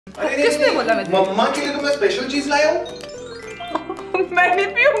किसने बोला? मम्मा के लिए तो मैं स्पेशल चीज लाया हूँ। मैं नहीं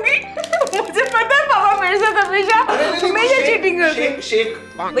पीऊंगी, मुझे पता है पापा मेरे साथ हमेशा चीटिंग करते हैं। शेक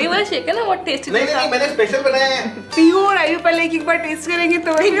वही वाला शेक है ना, बहुत टेस्टी। नहीं, मैंने स्पेशल बनाया है। पीहू और आयु पहले एक बार टेस्ट करेंगे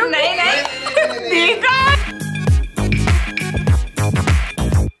तो नहीं देखा।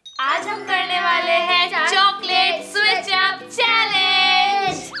 आज हम करने वाले हैं चॉकलेट स्विच अप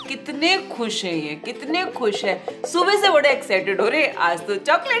चैलेंज। कितने खुश है ये, कितने खुश है। सुबह से बड़े एक्साइटेड हो रहे। आज तो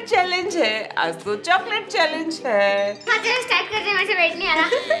चॉकलेट चैलेंज है, आज तो चॉकलेट चैलेंज है। हाँ चलो स्टार्ट करते हैं, वैसे वेट नहीं आ रहा।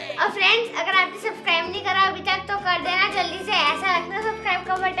 और फ्रेंड्स अगर आपने सब्सक्राइब नहीं करा अभी तक तो कर देना जल्दी से, ऐसा रखना सब्सक्राइब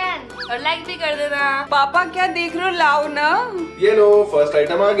का बटन और लाइक भी कर देना। पापा क्या देख रहे हो, लाओ ना। ये लो फर्स्ट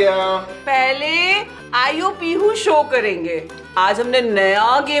आइटम आ गया। पहले आयु पीहू शो करेंगे। आज हमने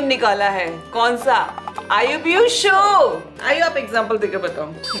नया गेम निकाला है। कौन सा? आयु पीहू शो। आयु आप एग्जांपल देकर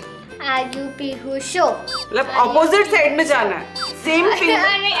बताओ। आयु पीहू शो मतलब अपोजिट साइड में जाना है। सेम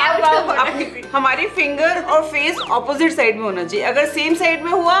फिंगर, हमारी फिंगर और फेस अपोजिट साइड में होना चाहिए। अगर सेम साइड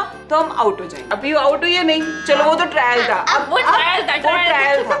में हुआ तो हम आउट हो जाएंगे। अभी आउट हुई या नहीं? चलो वो तो ट्रायल था। वो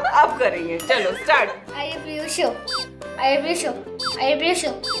ट्रायल था। अब करेंगे, चलो स्टार्ट। आयु पीहू शो, आयु पीहू शो, आयु पीहू शो,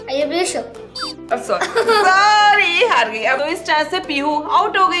 आयु पीहू शो। सॉरी हार गई। अब तो इस चांस से पीहू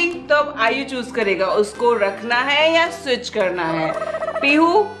आउट हो गई, तो अब आयु चूज करेगा उसको रखना है या स्विच करना है।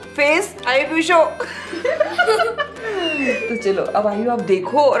 पीहू फेस, आयु पीहू शो। तो चलो अब आयु आप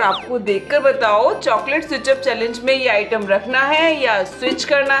देखो और आपको देखकर बताओ चॉकलेट स्विच अप चैलेंज में ये आइटम रखना है या स्विच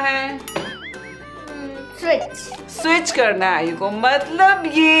करना है। स्विच करना है आयु को, मतलब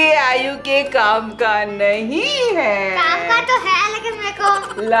ये आयु के काम का नहीं है। काम का तो है लेकिन मेरे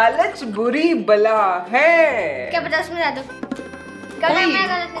को लालच बुरी बला है। क्या पता उसमें डाल दो।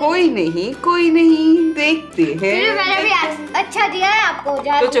 कोई नहीं देखते हैं। मैंने भी अच्छा दिया है आपको।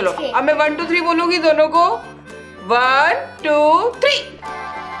 तो चलो अब मैं 1 2 3 बोलूंगी दोनों को। 1 2 3।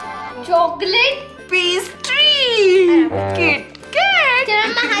 चॉकलेट पेस्ट्री, किट कैट,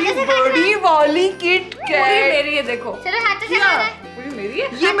 बड़ी वाली किट कैट। मेरी है देखो। चलो हाथों से खाना है। मेरी है?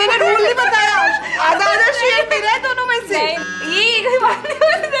 ये मैंने रूल नहीं बताया। आधा शेयर मेरा है दोनों में से। ये कहीं बात नहीं।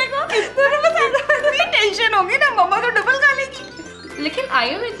 देखो दोनों में से टेंशन होगी ना, मम्मा तो डबल खा लेगी। लेकिन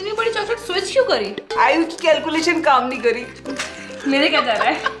आयु ने इतनी बड़ी चॉकलेट स्विच क्यों करी? आयु की कैलकुलेशन काम नहीं करी। मेरे क्या जा रहा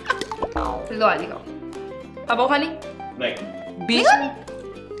है? लो आली खाओ। अब खानी नहीं, बीच में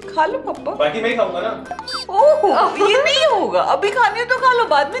खा लो पापा। बाकी मैं ही खाऊंगा ना। ओह ये नहीं होगा। अभी खानी हो तो खा लो,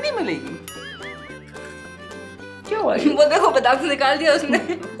 बाद में नहीं मिलेगी। क्यों हुआ? वो देखो बादाम निकाल दिया उसने।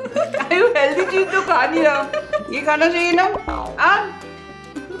 आयु हेल्दी चीज तो खा नहीं रहा। ये खाना चाहिए ना।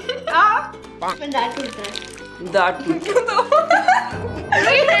 दांत टूट रहा है। दांत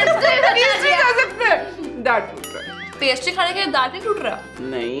टूट रहा। पेस्ट्री खाने के दांत नहीं टूट रहा?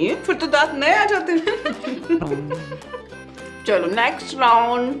 नहीं, फिर तो दांत नए आ जाते हैं। चलो नेक्स्ट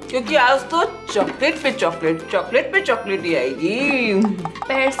राउंड, क्योंकि आज तो चॉकलेट पे चॉकलेट ही आएगी।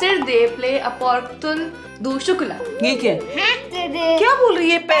 पैसे दे प्ले अपॉर्चुन दूशुकला। ये क्या क्या बोल रही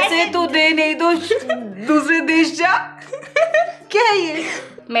है? पैसे तो दे, नहीं तो दूसरे देश जा। क्या है ये?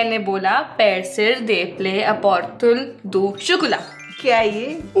 मैंने बोला पैसे दे प्ले अपॉर्चुन दूशुकला। क्या है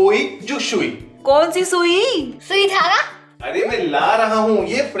ये? ओई जुशुई। कौन सी सुई? सुई धागा। अरे मैं ला रहा हूँ,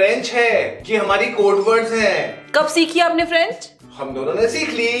 ये फ्रेंच है। ये हमारी कोड वर्ड्स हैं। कब सीखी आपने फ्रेंच? हम दोनों ने सीख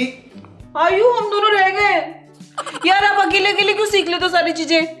ली। आयु हम दोनों रह गए यार। आप अकेले क्यों सीख ले तो सारी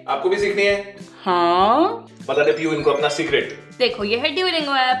चीजें? आपको भी सीखनी है? हाँ बता दे पीहू इनको अपना सीक्रेट। देखो ये है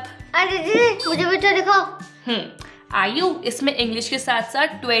ड्यूलिंगो ऐप। अरे दीदी मुझे भी तो दिखाओ। आयु इसमें इंग्लिश के साथ साथ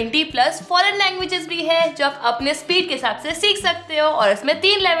 20+ फॉरेन लैंग्वेजेस भी है जो आप अपने स्पीड के हिसाब से सीख सकते हो। और इसमें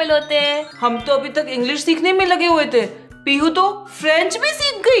 3 लेवल होते हैं। हम तो अभी तक इंग्लिश सीखने में लगे हुए थे, पीहू तो फ्रेंच भी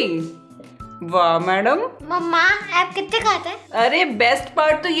सीख गई। वाह मैडम। मम्मा ऐप कितने खाते हैं? अरे बेस्ट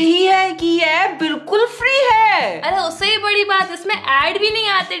पार्ट तो यही है कि ये ऐप बिल्कुल फ्री है। अरे उससे ही बड़ी बात इसमें ऐड भी नहीं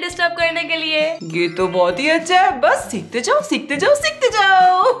आते डिस्टर्ब करने के लिए। ये तो बहुत ही अच्छा है। बस सीखते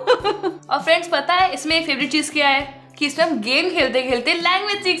जाओ। और फ्रेंड्स पता है इसमें एक फेवरेट चीज क्या है कि इसमें हम गेम खेलते खेलते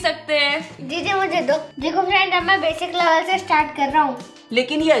लैंग्वेज सीख सकते हैं। दीदी मुझे दो। देखो फ्रेंड अब मैं बेसिक लेवल से स्टार्ट कर रहा हूँ।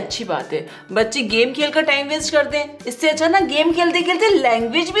 लेकिन ये अच्छी बात है, बच्चे गेम खेल कर टाइम वेस्ट करते हैं। इससे अच्छा ना गेम खेलते खेलते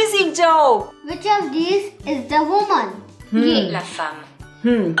लैंग्वेज भी सीख जाओ। Which of these is the woman? ये la femme।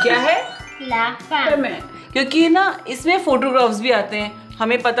 क्या है? La femme। क्योंकि ना इसमें फोटोग्राफ्स भी आते हैं।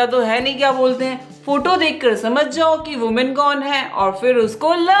 हमें पता तो है नहीं क्या बोलते हैं। फोटो देखकर समझ जाओ कि वुमेन कौन है और फिर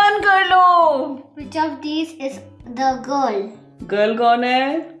उसको लर्न कर लो। Which of these is the girl? Girl कौन है?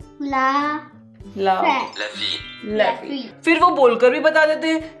 लफी। फिर वो बोलकर भी बता देते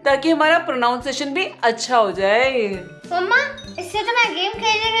हैं ताकि हमारा प्रोनाउंसिएशन भी अच्छा हो जाए। मम्मा इससे तो मैं गेम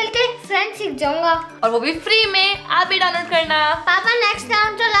खेलते फ्रेंच सीख जाऊंगा और वो भी फ्री में। आप भी डाउनलोड करना। पापा नेक्स्ट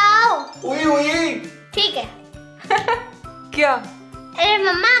राउंड चलाओ। क्या? अरे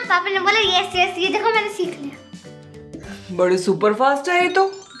मम्मा पापा ने बोला यस यस, ये देखो मैंने सीख लिया। बड़े सुपर फास्ट है ये तो।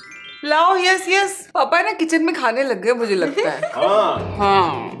 लाओ यस यस। पापा ना किचन में खाने लग गए मुझे लगता है। हाँ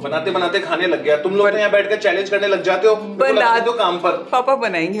बनाते बनाते खाने लग गया। तुम लोग यहाँ बैठ कर चैलेंज करने लग जाते हो, बना दो काम पर। पापा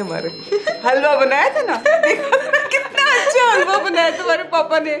बनाएंगे हमारे। हलवा बनाया था ना, कितना अच्छा हलवा बनाया तुम्हारे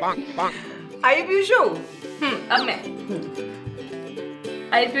पापा ने। आयु पीहू शो। अब मैं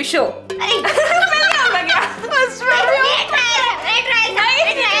आयु पीहू शो।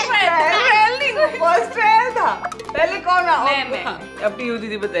 पहले कौन? मैं। अब पीहू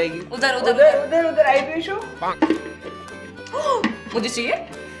दीदी बताएगी। उधर उधर उधर उधर आयु पीहू शो। मुझे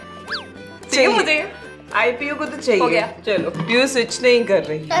चाहिए मुझे। आई पीहू को तो चाहिए। हो गया। चलो पीहू स्विच नहीं कर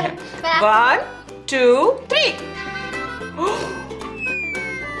रही है। 1 2 3।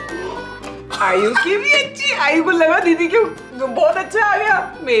 आयु की भी अच्छी। आयु को लगा दीदी की बहुत अच्छा आ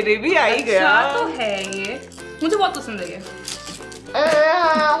गया, मेरे भी आ ही गया। अच्छा तो है ये, मुझे बहुत पसंद है ये।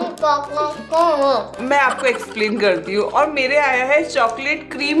 मैं आपको एक्सप्लेन करती हूँ। और मेरे आया है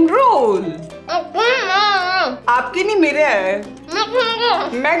चॉकलेट क्रीम रोल। आपके नहीं, मेरे आया है।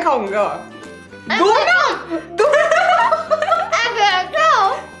 मैं खाऊंगा। दो ना, दो।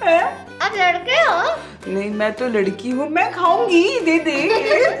 आप लड़के हो? नहीं मैं तो लड़की हूँ, मैं खाऊंगी। दे दे।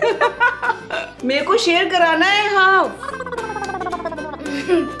 मेरे को शेयर कराना है। हाँ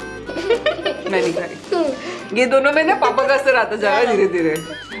मैं नहीं खाई। ये दोनों में ना पापा का असर आता जा रहा है धीरे धीरे।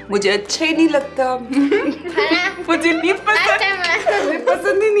 मुझे अच्छा ही नहीं लगता। मुझे नहीं पसंद। मुझे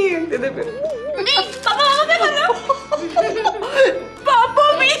पसंद ही नहीं है। दे दे फिर।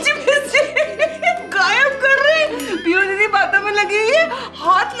 पापा बीच में से गायब कर रहे। पीहू दीदी बातों में लगी हुई है,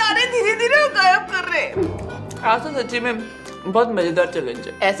 हाथ ला रहे धीरे धीरे और गायब कर रहे। आज तो सच्ची में बहुत मजेदार चैलेंज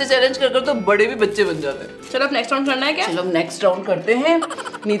है। ऐसे चैलेंज कर तो बड़े भी बच्चे बन जाते हैं। चलो अब नेक्स्ट राउंड करना है क्या? चलो नेक्स्ट राउंड करते हैं।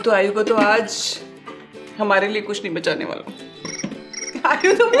 नीतू आयु को तो आज हमारे लिए कुछ नहीं बचाने वाला।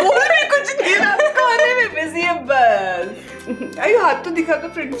 आयु तो बोल भी कुछ नहीं रहा, खाने में बिजी है बस। आयु हाथ तो दिखा दो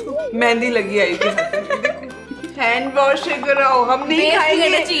फ्रेंड्स को। मेहंदी लगी आयु के हाथ में। हैंड वॉश कराओ। हम नहीं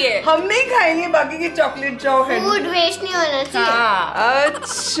खाएंगे, हम नहीं खाएंगे बाकी के चॉकलेट चाओ। फूड वेस्ट नहीं होना चाहिए। हाँ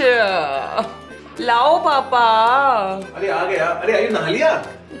अच्छा लाओ पापा। अरे आ गया। अरे आयु नहा लिया?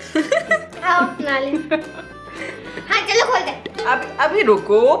 आओ नहा ले। हाँ चलो खोल दे। अभी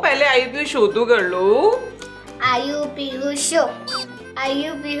रुको, पहले आयु पीहू शो तो कर लो। आयु पीहू शो,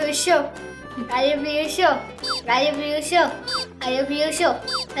 आयु पीहू शो, आयु पीहू शो, आयु पीहू शो, आयु पीहू शो।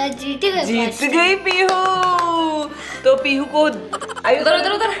 जीत गई पीहू। तो पीहू को आयु उधर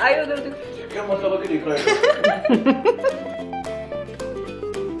उधर उधर। आयु उधर उधर। क्या मतलब अभी दिख रहा है?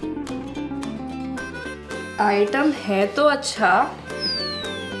 आइटम है तो अच्छा,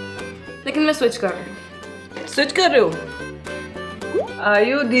 लेकिन मैं स्विच कर रही हूँ। स्विच कर रहे हो?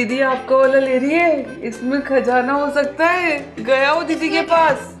 आयु दीदी आपका वाला ले रही है, इसमें खजाना हो सकता है। गया हो दीदी के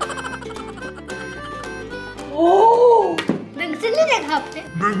पास। ओह नहीं देखा आपने?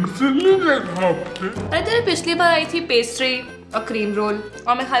 अरे तेरे पिछली बार आई थी पेस्ट्री और क्रीम रोल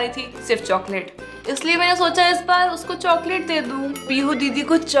और मैं खा रही थी सिर्फ चॉकलेट, इसलिए मैंने सोचा इस बार उसको चॉकलेट दे दूं। पीहू दीदी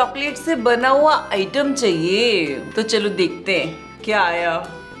को चॉकलेट से बना हुआ आइटम चाहिए, तो चलो देखते हैं क्या आया।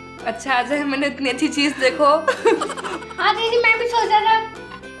 अच्छा आज है, मैंने इतनी अच्छी चीज देखो। हाँ दीदी मैं भी सोचा था,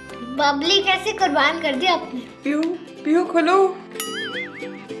 बबली कैसे कुर्बान कर दिया आपने। पीहू पीहू खोलो।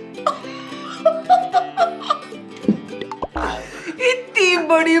 इतनी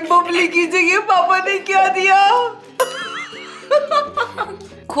बड़ी बबली की जगह पापा ने क्या दिया?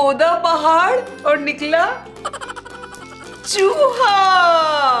 खोदा पहाड़ और निकला चूहा।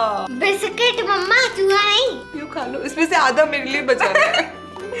 बिस्किट मम्मा, चूहा नहीं। यूँ खा लो, इसमें से आधा मेरे लिए बचाना है।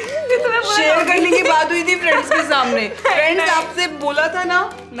 शेयर करने की बात हुई थी फ्रेंड्स के सामने। फ्रेंड्स आपसे बोला था ना।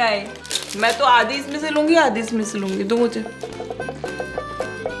 नहीं मैं तो आधी इसमें से लूंगी, आधी इसमें से लूंगी। दो मुझे।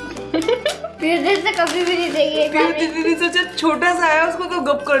 फिर से कभी भी नहीं देंगे। दीदी ने सोचा छोटा सा आया, उसको तो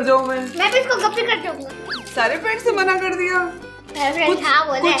गप कर जाऊं मैं भी इसको गप्पी कर दूंगा। सारे फ्रेंड्स से मना कर दिया। कुछ हाँ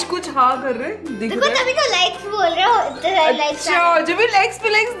बोले, कुछ हाँ कर रहे। देखो तभी तो लाइक्स बोल रहे हो। अच्छा जब भी लाइक्स पे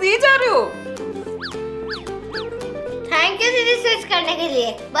लाइक्स दिए जा रहे हो। थैंक यू दीदी स्विच करने के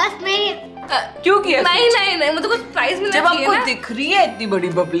लिए। बस मैं क्यों किया? नहीं नहीं नहीं, मुझे कुछ प्राइस मिलना जब चाहिए ना। जब आपको दिख रही है इतनी बड़ी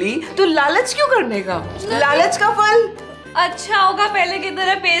बबली, तो लालच क्यों करने का? लालच का फल अच्छा होगा। पहले की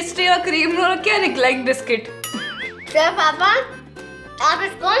तरह पेस्ट्री और क्रीम रोल, क्या निकला एक बिस्किट। तो पापा आप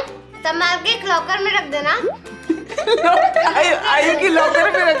इसको संभाल के लॉकर में रख देना। आयु की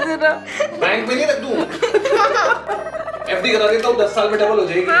लॉकर में रख देना। बैंक में नहीं रख दूं। एफडी करा देता हूँ, 10 साल में डबल हो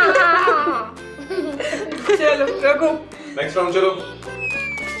जाएगी। चलो रखो। नेक्स्ट राउंड चलो।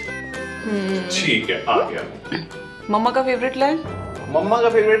 ठीक है आ गया। मम्मा का फेवरेट लाइन? मम्मा का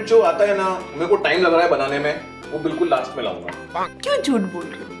फेवरेट जो आता है ना, मेरे को टाइम लग रहा है बनाने में, वो बिल्कुल लास्ट में लाऊंगा। क्यों झूठ बोल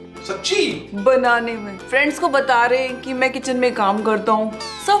रहे हो? सच्ची? बनाने में फ्रेंड्स को बता रहे हैं कि मैं किचन में काम करता हूँ।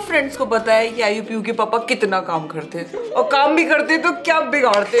 सब फ्रेंड्स को पता है कि आयु पीयू के पापा कितना काम करते हैं, और काम भी करते हैं तो क्या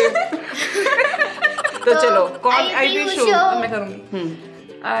बिगाड़ते हैं। तो चलो कौन आयु शो मैं करूँगी।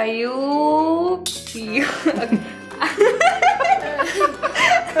 आयु पीयू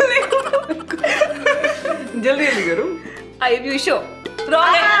जल्दी जल्दी करो। आयु पीयू शो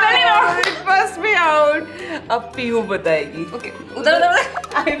फर्स्ट में आउट। अब पीयू बताएगी। ओके उधर उधर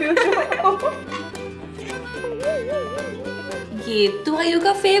आयु पीयू शो। ये तो आयु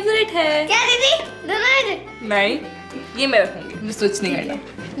का फेवरेट है। क्या दीदी? नहीं ये मैं रखूंगी, मुझे स्विच नहीं करना।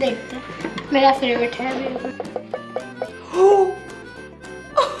 देखते मेरा फेवरेट है अभी।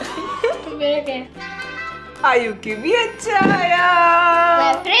 मेरा क्या है? आयु की भी अच्छा आया।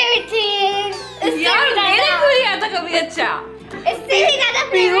 मेरा फेवरेट थी। यार मेरे को नहीं आता कभी अच्छा। इससे भी ज्यादा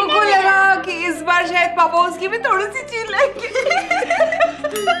पीहू को लगा कि इस बार शायद पापा उसकी भी थोड़ी सी चीज लाएंगे।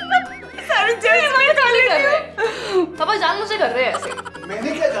 सारी चीज पापा जानबूझ से कर रहे हैं ऐसे।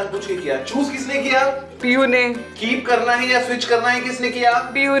 मैंने क्या जानबूझ के किया? चूज किसने किया? पीहू ने। कीप करना है या स्विच करना है किसने किया?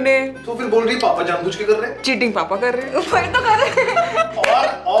 पीहू ने। तो फिर बोल रही पापा जानबूझ के कर रहे हैं। चीटिंग पापा कर रहे हैं। वही तो कर रहे हैं।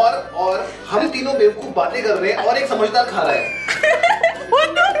 और हम तीनों बेवकूफ बातें कर रहे हैं और एक समझदार खा रहा है।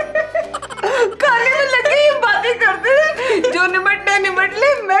 खाने में लगे ये बातें करते हैं, जो निमटना निमट ले,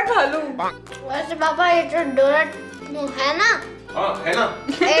 मैं खा लूं। वैसे पापा ये जो डोनट है ना, हाँ है ना,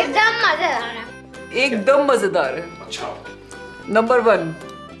 एकदम मजेदार है। एकदम मजेदार है। अच्छा नंबर 1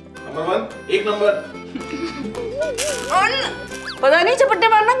 एक नंबर। पता नहीं चपट्टे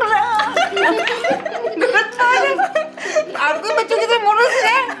मारना कर रहा। आपको बच्चों की तरह मोरस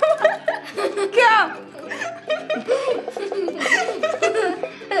है क्या?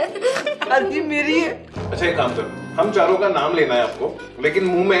 गलती मेरी है। अच्छा एक काम करो, हम चारों का नाम लेना है आपको, लेकिन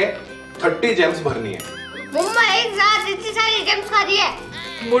मुंह में 30 जेम्स भरनी है। मम्मा एक साथ इतनी सारी जेम्स खा रही है।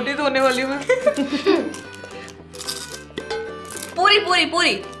 मोटी तो होने वाली मैं। पूरी पूरी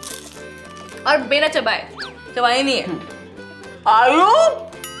पूरी और बिना चबाए, चबाई नहीं है। आयु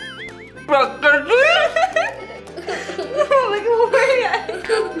प्रकृति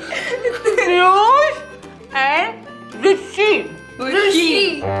एंड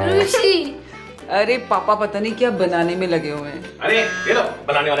ऋषि। अरे पापा पता नहीं क्या बनाने में लगे हुए हैं। अरे ये लो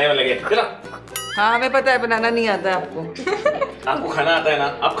बनाने वाले में लगे। चलो हाँ हमें पता है, बनाना नहीं आता है आपको। आपको खाना आता है ना,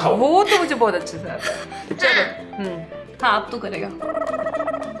 आप खाओ। वो तो मुझे बहुत अच्छे से आता है। चलो हाँ अब तू करेगा।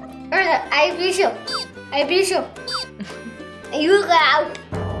 आयु PU show you go out.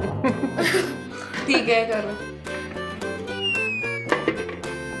 ठीक है करो।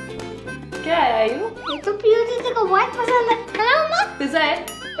 क्या है आयु? ये तो पीयू दीदी को बहुत पसंद है ना मम्मा? पिज्जा है।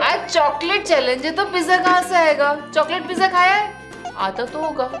 आज चॉकलेट चैलेंज है तो पिज्जा कहाँ से आएगा? चॉकलेट पिज्जा खाया है? आता तो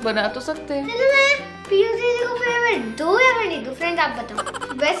होगा, बना तो सकते हैं। चलो मैं पीयू दीदी को फेवरेट दो या फिर नहीं दो, फ्रेंड्स आप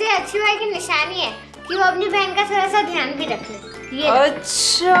बताओ। वैसे अच्छी भाई की निशानी है कि वो अपनी बहन का थोड़ा सा ध्यान भी रख ले। ये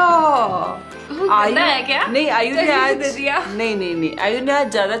अच्छा आयु है क्या? नहीं आयु ने आज दे दिया। नहीं आयु ने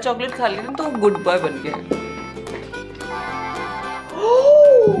आज ज्यादा चॉकलेट खा ली ना तो गुड बॉय बन गया।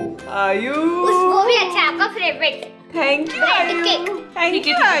 आयु उसको भी अच्छा, आपका फेवरेट। थैंक यू आयु। थैंक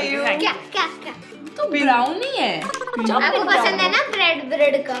यू आयु। क्या क्या क्या तो ब्राउनी है। आपको पसंद है ना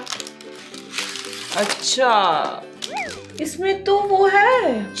ब्रेड का? अच्छा इसमें तो वो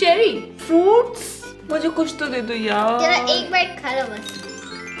है चेरी फ्रूट्स। मुझे कुछ तो दे दो यार। जरा एक बाइट खा लो बस।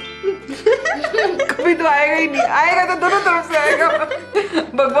 कभी तो आएगा ही नहीं, आएगा तो दोनों तरफ से आएगा।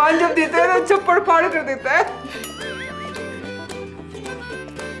 भगवान जब देता है तो छप्पड़ फाड़ कर देता है।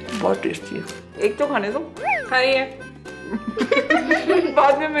 बहुत टेस्टी है, एक तो खाने दो। खाई है।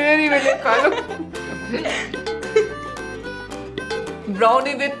 बाद में मेरे नहीं मिले, खा लो।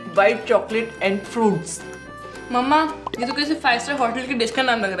 Brownie with white chocolate and fruits. मम्मा ये तो किसी 5 स्टार होटल की डिश का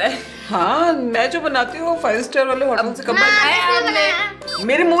नाम लग रहा है। हाँ मैं जो बनाती हूँ 5 स्टार वाले होटल से कम बनाया आपने।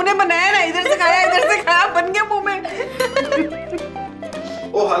 मेरे मुंह ने बनाया ना, इधर से खाया इधर से खाया, बन गया मुंह में।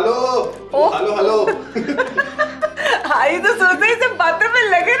 ओ हेलो हेलो। आयु तो सोचते ही सब बातों में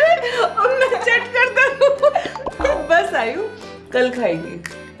लगे रहे और मैं चट करता हूँ। बस आयु कल खाएंगे।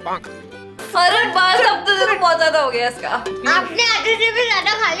 अरे बस अब तो बहुत ज्यादा हो गया इसका। आपने आधे से भी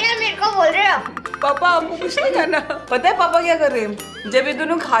ज्यादा खा लिया, मेरे को बोल रहे हो। पापा आपको कुछ नहीं खाना। पता है पापा क्या कर रहे हैं? जब ये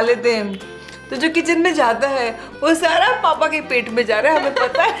दोनों खा लेते हैं तो जो किचन में जाता है वो सारा पापा के पेट में जा रहा है, हमें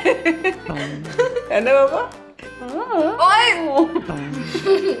पता है ना पापा?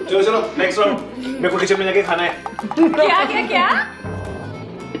 चलो नेक्स्ट राउंड। मेरे को किचन में जाके खाना है। क्या?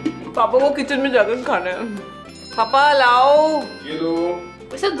 पापा को किचन में जाकर खाना है। पापा लाओ। ये लो।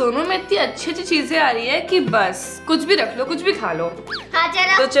 वैसे दोनों में इतनी अच्छी अच्छी चीजें आ रही है कि बस कुछ भी रख लो, कुछ भी खा लो। हाँ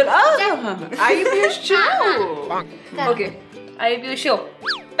चलो। तो चलो आयु पीहू शो। ओके आयु पीहू शो।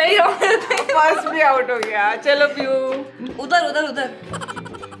 पहले फर्स्ट भी आउट हो गया। चलो पीहू। उधर उधर उधर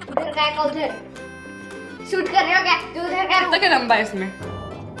उधर का उधर शूट कर रहे हो क्या? तू उधर कर। कितना क्या लंबा है इसमें?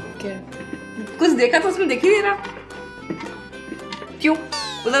 क्या कुछ देखा तो उसमें दिख ही नहीं रहा। क्यों?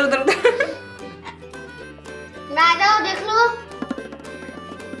 उधर उधर उधर। आ जाओ देख लो,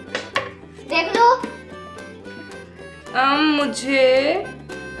 देख लो। मुझे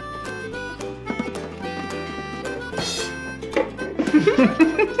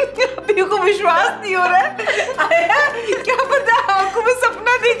पीहू को विश्वास नहीं हो रहा है। आया क्या पता आपको मैं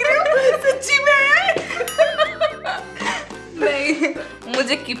सपना देख रही हूँ, सच्ची में आया है। नहीं,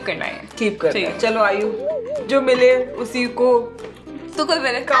 मुझे कीप करना है। कीप कर। चलो आयु, जो मिले उसी को तो खोल,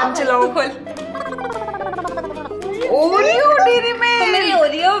 मेरे काम चलाओ। खोल। ओरियो डेरी में तो मेरी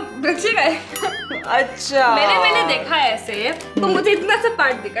ओरियो बच्चे का है। अच्छा मैंने देखा है ऐसे, तो मुझे इतना सा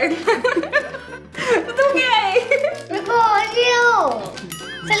पार्ट दिखा। तो क्या है? देखो ओरियो।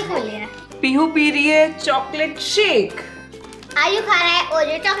 चल खोल लिया। पीहू पी रही है चॉकलेट शेक। आयु खा रहा है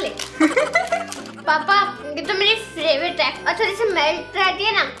ओरियो चॉकलेट। पापा ये तो मेरी फेवरेट है, और थोड़ी सी मेल्ट रहती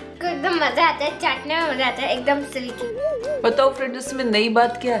है ना तो एकदम मजा आता है, चाटने में मजा आता है, एकदम सिल्की। बताओ फ्रेंड्स, इसमें नई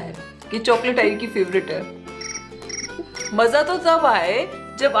बात क्या है कि चॉकलेट आयु की फेवरेट है। मजा तो तब आए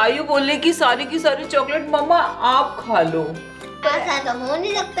जब आयु बोले कि सारी की सारी चॉकलेट मम्मा आप खा लो। ऐसा तो हो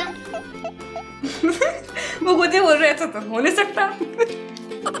नहीं सकता। वो खुद ही बोल रहे तो हो नहीं सकता।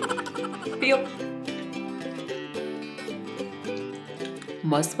 पियो।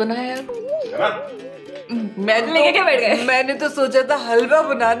 मस्त बनाया यार। मैंने तो सोचा था हलवा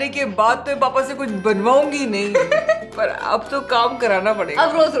बनाने के बाद तो पापा से कुछ बनवाऊंगी नहीं, पर अब तो काम कराना पड़ेगा।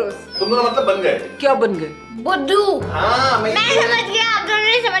 अब रोज रोज तुम दोनों मतलब बन गए। क्या बन गए? बुद्धू। हाँ मैं समझ गया, आप दोनों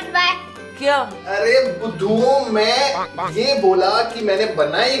नहीं समझ पाए। क्या? अरे बुद्धू, मैं ये बोला कि मैंने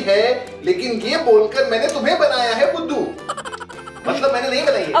बनाई है, लेकिन ये बोलकर मैंने तुम्हें बनाया है बुद्धू। मतलब मैंने नहीं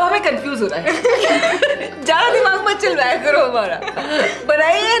बनाई है। अब हमें कंफ्यूज हो रहा है। ज्यादा दिमाग मत चलवाया करो हमारा।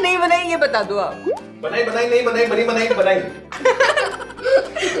 बनाई या नहीं बनाई ये बता दो आप। बनाई नहीं बनाई, बनी बनाई बनाई।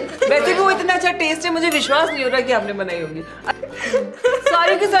 वैसे भी वो इतना अच्छा टेस्ट है, मुझे विश्वास नहीं हो रहा कि आपने बनाई होगी।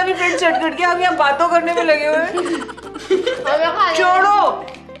 सारी की सारी फ्रेंड्स चटखट के हम यहाँ बातों करने में लगे हुए हैं। छोड़ो,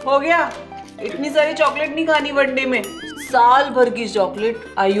 हो गया। इतनी सारी चॉकलेट नहीं खानी वनडे में। साल भर की चॉकलेट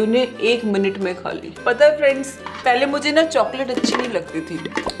आयु ने 1 मिनट में खा ली। पता है फ्रेंड्स, पहले मुझे ना चॉकलेट अच्छी नहीं लगती थी,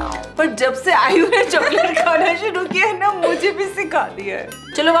 पर जब से आयु ने चॉकलेट खाना शुरू किया है ना, मुझे भी सिखा दिया है।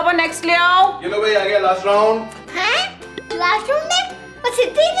 चलो पापा नेक्स्ट ले आओ। ये लो भाई, आ गया लास्ट राउंड। हैं? लास्ट राउंड में बस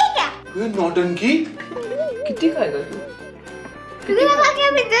इतनी ही क्या? ये नौटंकी। कितनी खाएगा तू? क्योंकि मैं खा के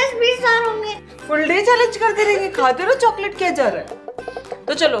अभी 10-20 और होंगे। फुल डे चैलेंज करते रहेंगे, खाते रहो चॉकलेट, क्या जा रहा है।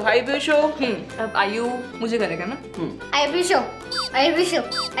 तो चलो हाई पीहू शो। अब आयु मुझे करेगा ना। आयु शो, आयु शो,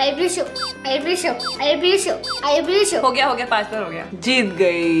 आयु शो, आयु शो, आयु शो, आयु शो। हो गया 5 बार हो गया। जीत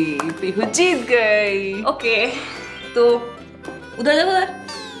गई पीहू, जीत गई। ओके तो उधर जाओ उधर।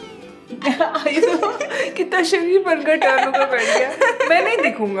 आयु कितना शरीर बनकर टर्न होकर बैठ गया। मैं नहीं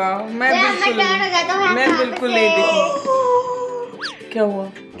दिखूंगा, मैं बिल्कुल नहीं दिखूंगा। क्या हुआ?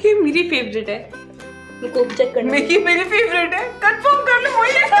 कि मेरी फेवरेट है, रुको चेक करना। मेरी फेवरेट है, कंफर्म कर लो।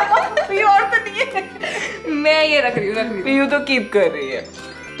 मुझे और तो नहीं है। मैं ये रख रही हूँ। पीहू तो कीप कर रही है,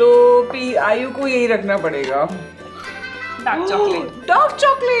 तो आयु को यही रखना पड़ेगा। Dark chocolate. Dark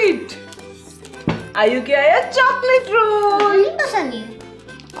chocolate. आयु के आया चॉकलेट रोल। पसंद नहीं है।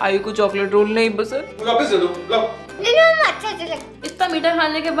 आयु को चॉकलेट रोल नहीं पसंद। वापस दे दो, लो। अच्छा चले। इतना मीठा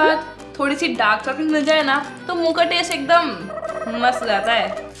खाने के बाद थोड़ी सी डार्क चॉकलेट मिल जाए ना, तो मुंह का टेस्ट एकदम मस्त जाता है।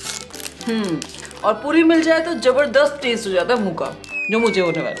 और पूरी मिल जाए तो जबरदस्त टेस्ट हो जाता है मुंह का, जो मुझे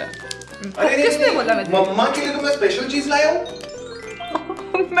होने वाला है। अरे किसने बोला? मैं मम्मा के लिए तो मैं स्पेशल चीज लाया हूँ।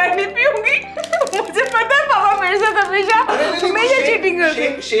 मैं नहीं पीऊंगी। मुझे पता है पापा मेरे साथ हमेशा चीटिंग करते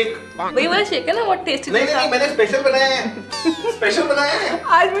हैं। शेक वही वाला शेक है ना, वो टेस्टी। नहीं, मैंने स्पेशल बनाया है। स्पेशल बनाया है।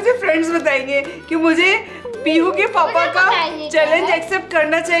 आज मुझे फ्रेंड्स बताएंगे कि मुझे पीहू के पापा का चैलेंज एक्सेप्ट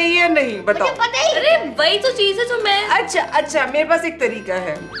करना चाहिए या नहीं, बताओ। अरे वही तो चीज है जो मैं। अच्छा मेरे पास एक तरीका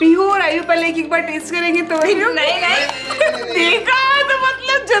है। पीहू और आयु पहले एक बार टेस्ट करेंगे तो वही। नहीं देखा तो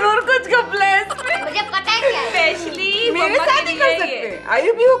मतलब जरूर कुछ घपला है इसमें। मुझे पता है क्या। स्पेशली मेरे साथ ही कर सकते हैं।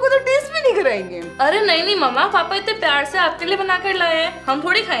 आयु पीहू को तो टेस्ट भी नहीं कराएंगे। अरे नहीं मम्मा, पापा इतने प्यार से आपके लिए बना कर लाए हैं, हम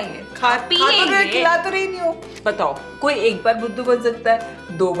थोड़ी खाएंगे। खिला तो रही नहीं हो। बताओ, कोई एक बार बुद्धू बन सकता है,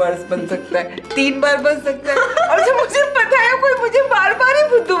 2 बार बन सकता है, 3 बार बन सकता है, और जब मुझे पता है कोई मुझे बार बार ही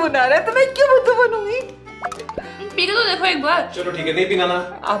बुद्धू बना रहा है, तो मैं क्यों बुद्धू बनूंगी? पी के तो देखो एक बार। चलो ठीक है, नहीं पीना ना।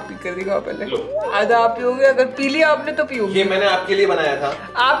 आप पी कर दिखाओ पहले। आधा आप पियोगे, अगर पी लिया आपने तो पियोगे। ये मैंने आपके लिए बनाया था।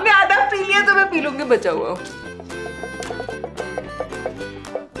 आपने आधा पी लिया तो मैं पी लूंगी बचा हुआ।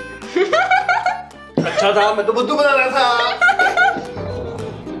 अच्छा था, मैं तो बुद्धू बना रहा था।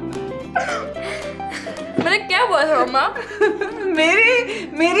 मैंने क्या बोला था मम्मा?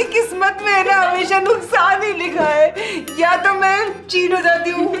 मेरी किस्मत में है ना हमेशा नुकसान ही लिखा है। या तो मैं चीट हो जाती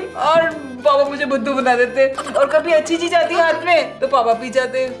हूँ और पापा मुझे बुद्धू बना देते, और कभी अच्छी चीज आती है हाथ में तो पापा पी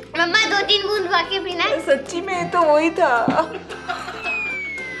जाते। मम्मा 2-3 बूंद वाके पीना है। सच्ची में तो वही था।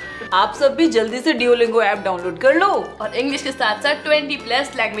 आप सब भी जल्दी से ड्यूओलिंगो ऐप डाउनलोड कर लो और इंग्लिश के साथ साथ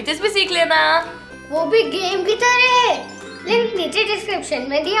 20+ लैंग्वेजेस भी सीख लेना। वो भी गेम की तरह है। लिंक नीचे डिस्क्रिप्शन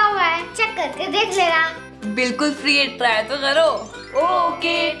में दिया हुआ है, चेक करके देख लेना। बिल्कुल फ्री है, ट्राई तो करो।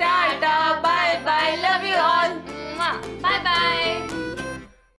 Okay tata bye bye.